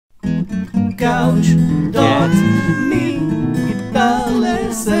couch. Get me guitar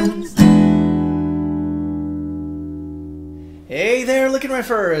lessons. Hey there,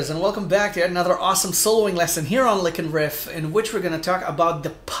 Licknriffers, and welcome back to yet another awesome soloing lesson here on Licknriff, in which we're going to talk about the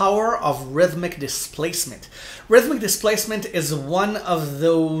power of rhythmic displacement. Rhythmic displacement is one of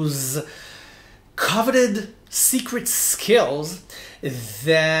those coveted secret skills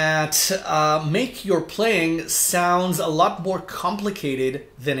that make your playing sounds a lot more complicated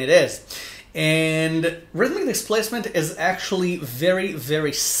than it is. And rhythmic displacement is actually very,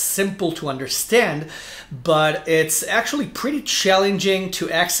 very simple to understand, but it's actually pretty challenging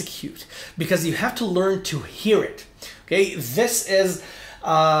to execute because you have to learn to hear it. Okay, this is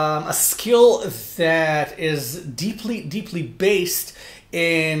a skill that is deeply, deeply based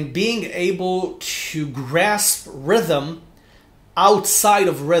in being able to grasp rhythm outside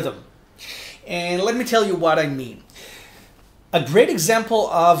of rhythm. And let me tell you what I mean. A great example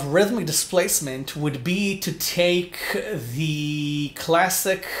of rhythmic displacement would be to take the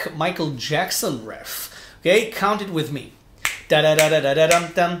classic Michael Jackson riff. Okay, count it with me. Da da da da da da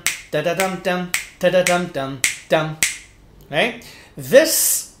dum dum da da dum dum da da dum dum dum. Okay,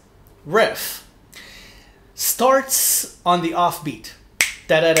 this riff starts on the offbeat.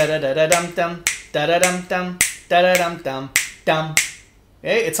 Da da da da da da dum dum da da dum dum da da dum dum dum.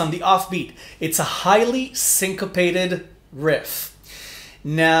 Okay, it's on the offbeat. It's a highly syncopated riff.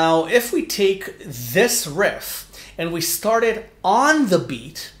 Now, if we take this riff and we start it on the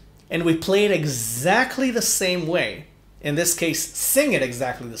beat and we play it exactly the same way, in this case, sing it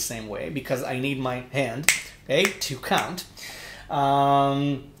exactly the same way because I need my hand, okay, to count.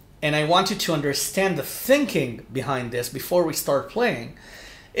 And I want you to understand the thinking behind this before we start playing.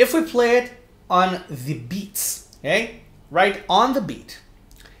 If we play it on the beats, okay, right on the beat,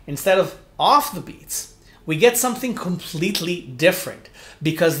 instead of off the beats, we get something completely different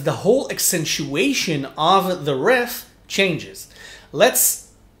because the whole accentuation of the riff changes. Let's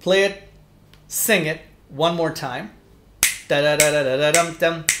play it, sing it one more time. Da da da da da da dum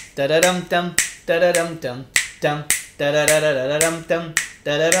dum da da dum dum da da dum dum dum da da da da da dum dum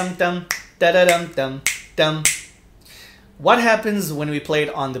da da dum dum da da dum dum dum. What happens when we play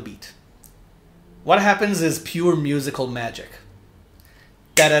it on the beat? What happens is pure musical magic.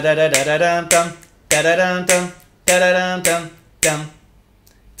 Da da da da da da dum dum. Da-da-dum-dum, da-da-dum-dum, dum.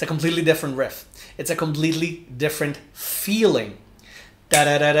 It's a completely different riff. It's a completely different feeling.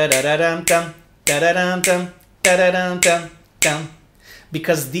 Da-da-da-da-da-dum-dum, da-da-dum-dum, da-da-dum-dum, dum.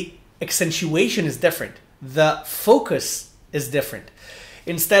 Because the accentuation is different. The focus is different.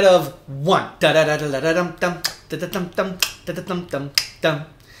 Instead of one, da-da-da-da-da-dum-dum, da-da-dum-dum, da-da-dum-dum, dum,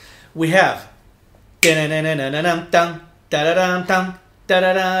 we have da-da-da-da-da-dum-dum, da-da-dum-dum,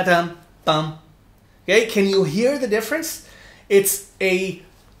 da-da-da-dum, bum. Okay, can you hear the difference? It's a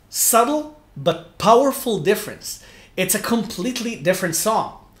subtle but powerful difference. It's a completely different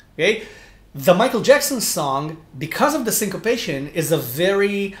song. Okay, the Michael Jackson song, because of the syncopation, is a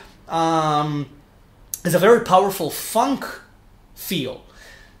very powerful funk feel.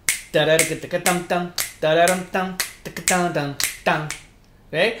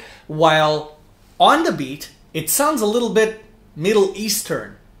 Okay, while on the beat, it sounds a little bit Middle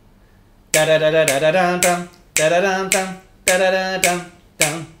Eastern. Da-da-da-da-da-da-dum, da-da-dum-dum,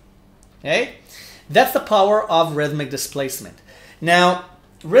 da-da-da-dum-dum. Okay? That's the power of rhythmic displacement. Now,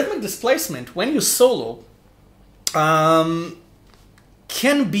 rhythmic displacement, when you solo, can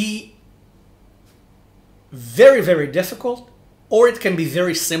be very, very difficult, or it can be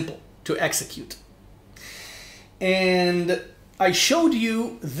very simple to execute. And I showed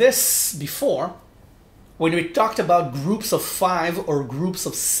you this before when we talked about groups of 5 or groups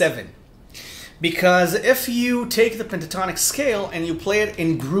of 7. Because if you take the pentatonic scale and you play it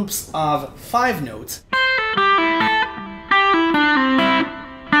in groups of 5 notes,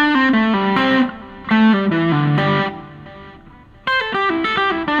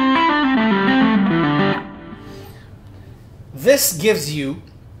 this gives you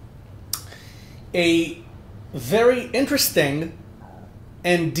a very interesting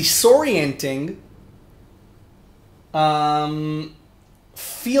and disorienting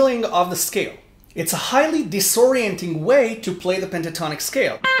feeling of the scale. It's a highly disorienting way to play the pentatonic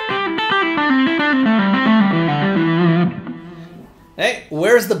scale. Hey,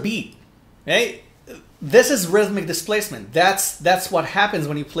 where's the beat? Hey, this is rhythmic displacement. That's what happens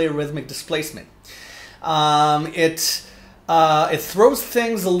when you play rhythmic displacement. It throws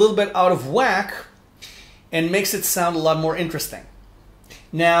things a little bit out of whack and makes it sound a lot more interesting.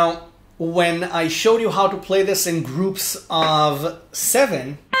 Now, when I showed you how to play this in groups of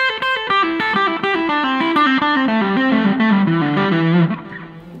 7,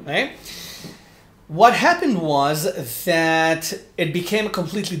 right? What happened was that it became a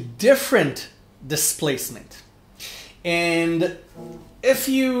completely different displacement. And if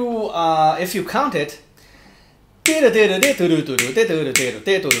you count it, okay,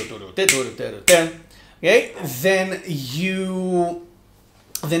 then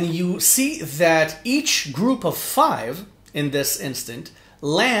you see that each group of 5 in this instant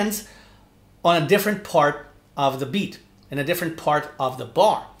lands on a different part of the beat, in a different part of the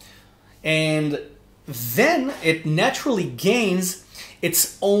bar. And then it naturally gains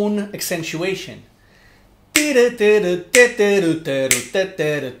its own accentuation. You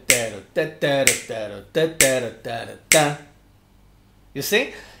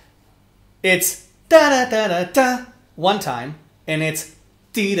see? It's da-da-da-da-da one time, and it's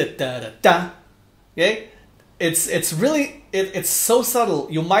dee-da-da-da-da. Okay? It's really, it's so subtle,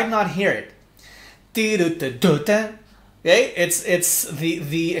 you might not hear it. Dee-da-da-da-da. Okay? It's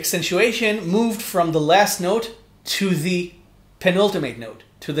the accentuation moved from the last note to the penultimate note,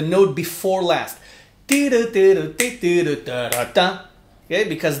 to the note before last. Okay?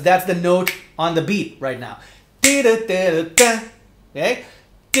 Because that's the note on the beat right now. Okay?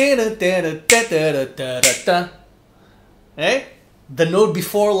 Okay? The note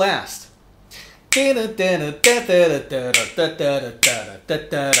before last.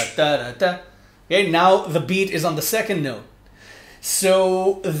 Okay, now the beat is on the second note.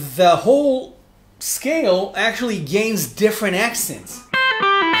 So the whole scale actually gains different accents.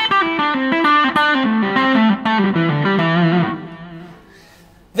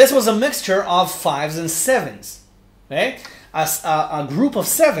 This was a mixture of 5s and 7s. Okay? A group of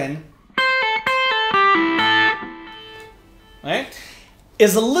 7, right,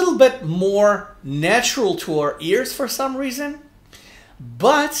 is a little bit more natural to our ears for some reason.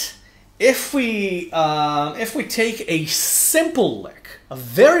 But if we take a simple lick, a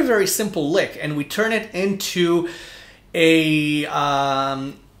very, very simple lick, and we turn it into a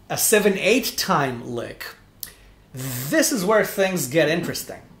 7/8 time lick, this is where things get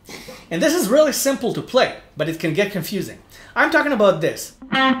interesting. And this is really simple to play, but it can get confusing. I'm talking about this.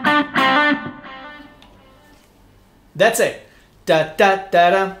 That's it. Da da da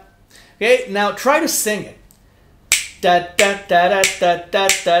da. Okay, now try to sing it. Da da da da da da da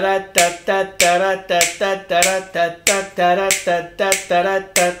da da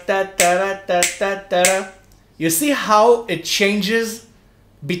da da da da. You see how it changes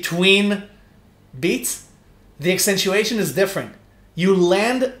between beats? The accentuation is different. You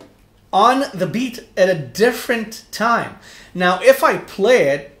land on the beat at a different time. Now, if I play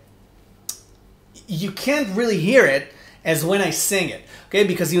it, you can't really hear it as when I sing it, okay?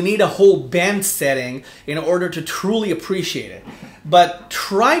 Because you need a whole band setting in order to truly appreciate it. But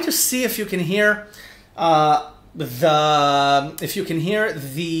try to see if you can hear the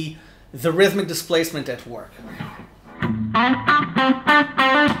rhythmic displacement at work.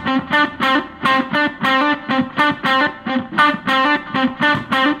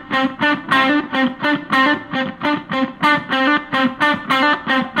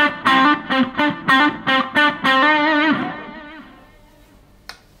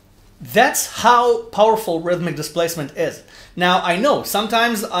 That's how powerful rhythmic displacement is. Now, I know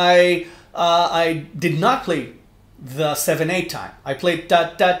sometimes I did not play the 7/8 time. I played da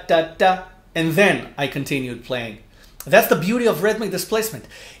da da da, and then I continued playing. That's the beauty of rhythmic displacement.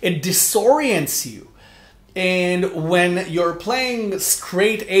 It disorients you. And when you're playing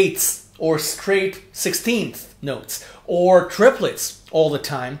straight 8ths or straight 16th notes or triplets all the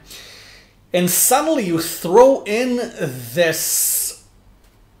time, and suddenly you throw in this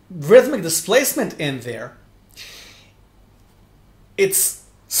rhythmic displacement in there, it's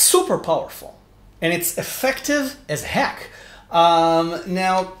super powerful and it's effective as heck.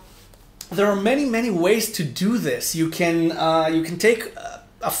 Now, there are many ways to do this. You can take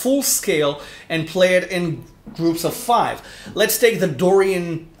a full scale and play it in groups of 5. Let's take the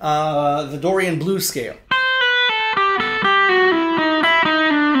Dorian blues scale.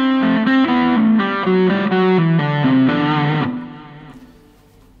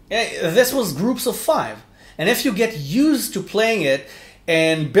 This was groups of 5, and if you get used to playing it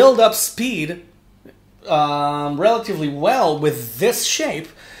and build up speed relatively well with this shape,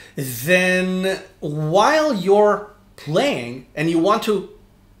 then while you're playing and you want to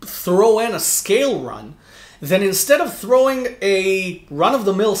throw in a scale run, then instead of throwing a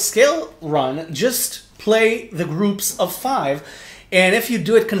run-of-the-mill scale run, just play the groups of 5, and if you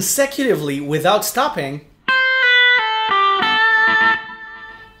do it consecutively without stopping,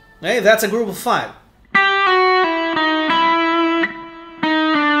 hey, that's a group of 5.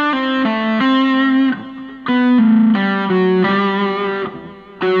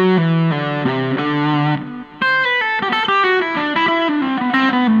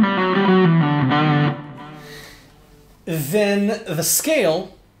 then the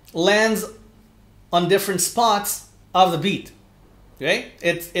scale lands on different spots of the beat. Okay?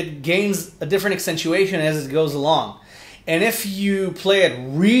 It gains a different accentuation as it goes along. And if you play it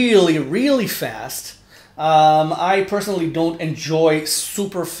really, really fast, I personally don't enjoy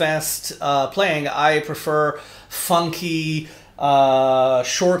super fast playing. I prefer funky,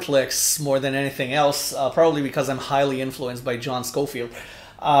 short licks more than anything else, probably because I'm highly influenced by John Scofield.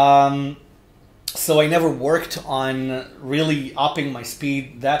 So I never worked on really upping my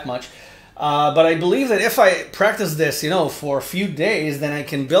speed that much. But I believe that if I practice this, for a few days, then I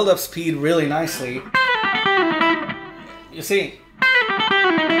can build up speed really nicely. You see?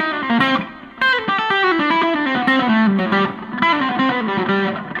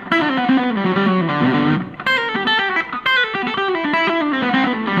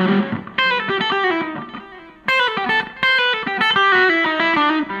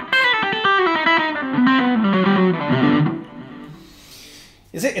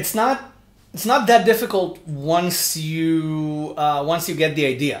 It's not that difficult once you get the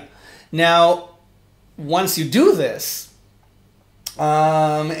idea. Now, once you do this,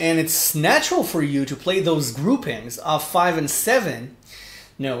 and it's natural for you to play those groupings of 5 and 7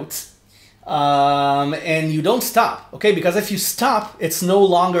 notes, and you don't stop, okay? Because if you stop, it's no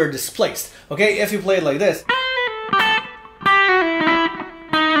longer displaced, okay? If you play it like this,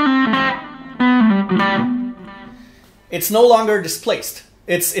 it's no longer displaced.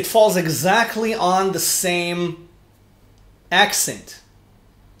 It falls exactly on the same accent.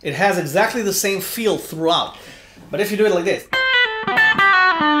 It has exactly the same feel throughout. But if you do it like this,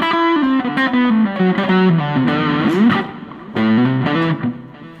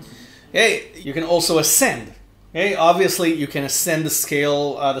 okay, you can also ascend. Okay, obviously you can ascend the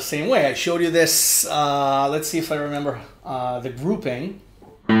scale the same way. I showed you this. Let's see if I remember the grouping.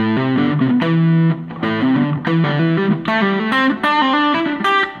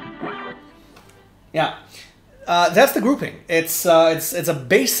 Yeah, that's the grouping. It's a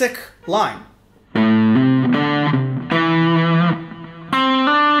basic line.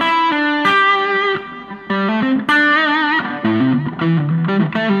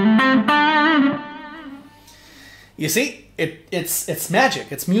 You see, it's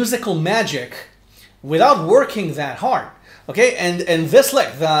magic. It's musical magic without working that hard. Okay, and this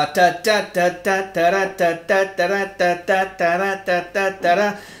lick, the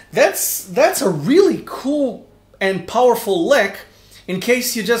that's a really cool and powerful lick in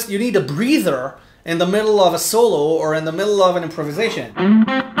case you need a breather in the middle of a solo or in the middle of an improvisation.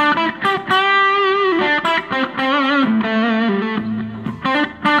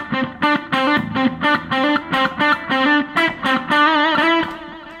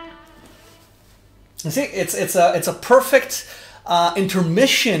 You see, it's a perfect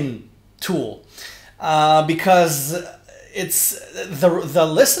intermission tool because it's the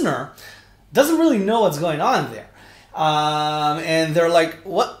listener doesn't really know what's going on there, and they're like,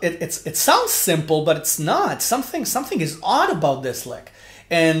 "What? It sounds simple, but it's not. Something is odd about this lick."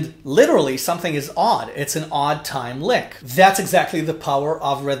 And literally, something is odd. It's an odd time lick. That's exactly the power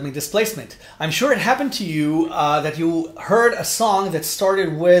of rhythmic displacement. I'm sure it happened to you that you heard a song that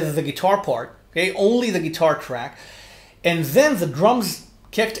started with the guitar part. Okay, only the guitar track, and then the drums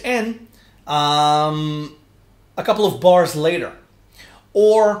kicked in a couple of bars later.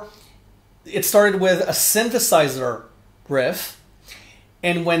 Or it started with a synthesizer riff,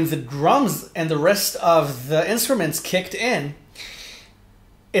 and when the drums and the rest of the instruments kicked in,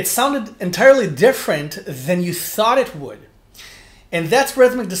 it sounded entirely different than you thought it would. And that's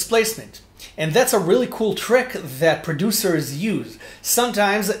rhythmic displacement. And that's a really cool trick that producers use.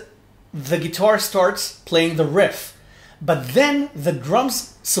 Sometimes the guitar starts playing the riff, but then the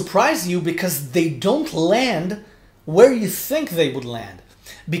drums surprise you because they don't land where you think they would land,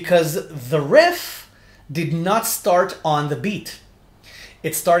 because the riff did not start on the beat.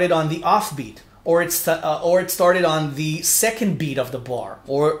 It started on the offbeat, or it started on the second beat of the bar,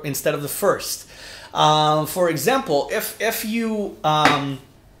 or instead of the first. For example, if you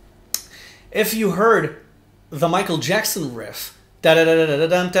heard the Michael Jackson riff,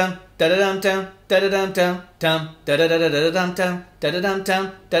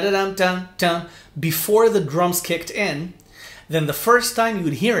 before the drums kicked in, then the first time you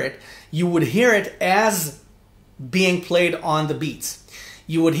would hear it as being played on the beats.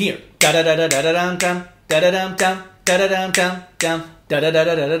 You would hear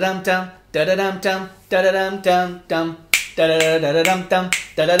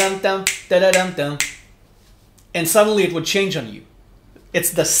and suddenly it would change on you.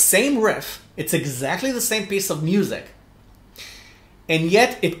 It's the same riff, it's exactly the same piece of music, and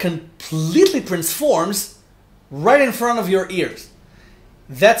yet it completely transforms right in front of your ears.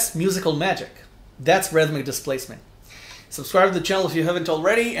 That's musical magic. That's rhythmic displacement. Subscribe to the channel if you haven't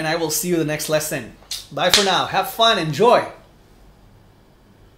already, and I will see you in the next lesson. Bye for now. Have fun. Enjoy.